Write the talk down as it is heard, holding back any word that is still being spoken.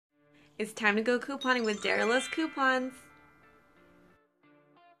It's time to go couponing with Daryl's Coupons.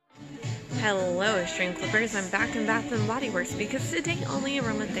 Hello, Extreme Clippers. I'm back in Bath & Body Works because today only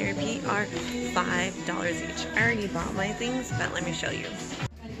Aromatherapy are $5 each. I already bought my things, but let me show you.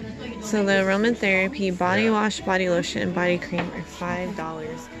 So the Aromatherapy body wash, body lotion, and body cream are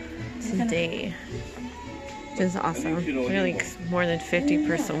 $5 today, which is awesome. They're like more than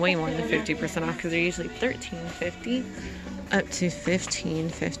 50%, way more than 50% off, because they're usually $13.50 up to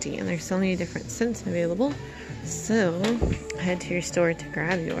 $15.50, and there's so many different scents available. So head to your store to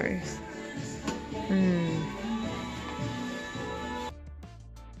grab yours.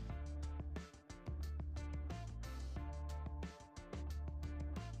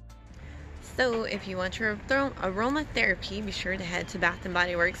 So if you want your aromatherapy, be sure to head to Bath &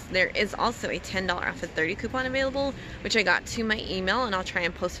 Body Works. There is also a $10 off of 30 coupon available, which I got to my email, and I'll try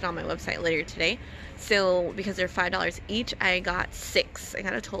and post it on my website later today. So because they're $5 each, I got 6. I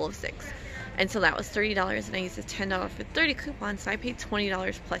got a total of 6. And so that was $30, and I used a $10 for 30 coupons, so I paid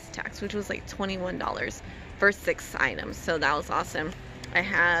 $20 plus tax, which was like $21 for 6 items. So that was awesome. I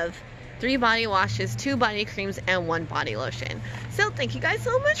have 3 body washes, 2 body creams, and 1 body lotion. So thank you guys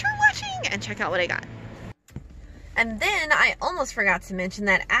so much for watching, and check out what I got. And then I almost forgot to mention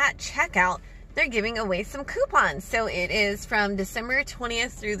that at checkout, they're giving away some coupons. So it is from December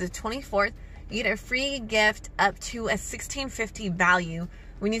 20th through the 24th. You get a free gift up to a $16.50 value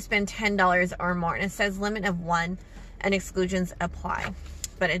when you spend $10 or more. And it says limit of 1 and exclusions apply.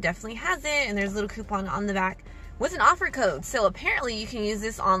 But it definitely has it, and there's a little coupon on the back with an offer code. So apparently you can use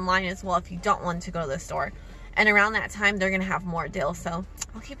this online as well if you don't want to go to the store. And around that time, they're going to have more deals. So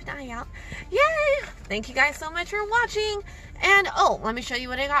I'll keep an eye out. Yay! Thank you guys so much for watching. And oh, let me show you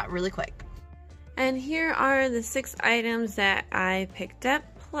what I got really quick. And here are the 6 items that I picked up,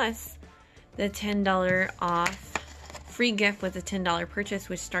 plus the $10 off free gift with a $10 purchase,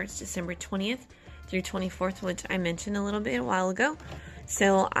 which starts December 20th through 24th, which I mentioned a little bit a while ago.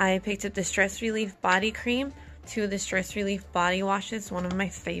 So I picked up the Stress Relief Body Cream, 2 of the Stress Relief Body Washes, one of my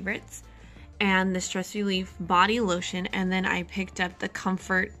favorites, and the Stress Relief Body Lotion, and then I picked up the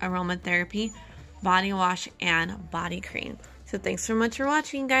Comfort Aromatherapy Body Wash and Body Cream. So thanks so much for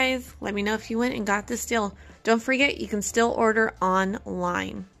watching, guys. Let me know if you went and got this deal. Don't forget, you can still order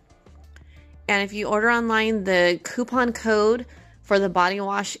online. And if you order online, the coupon code for the body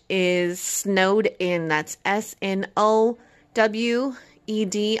wash is Snowed In. That's SNOWEDIN.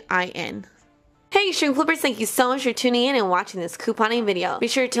 Hey, Extreme Clippers, thank you so much for tuning in and watching this couponing video. Be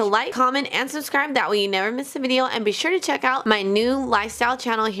sure to like, comment, and subscribe. That way you never miss a video. And be sure to check out my new lifestyle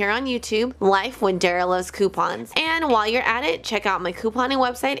channel here on YouTube, Life with Daryl Loves Coupons. And while you're at it, check out my couponing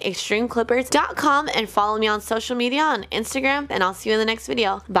website, extremeclippers.com, and follow me on social media on Instagram. And I'll see you in the next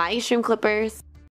video. Bye, Extreme Clippers.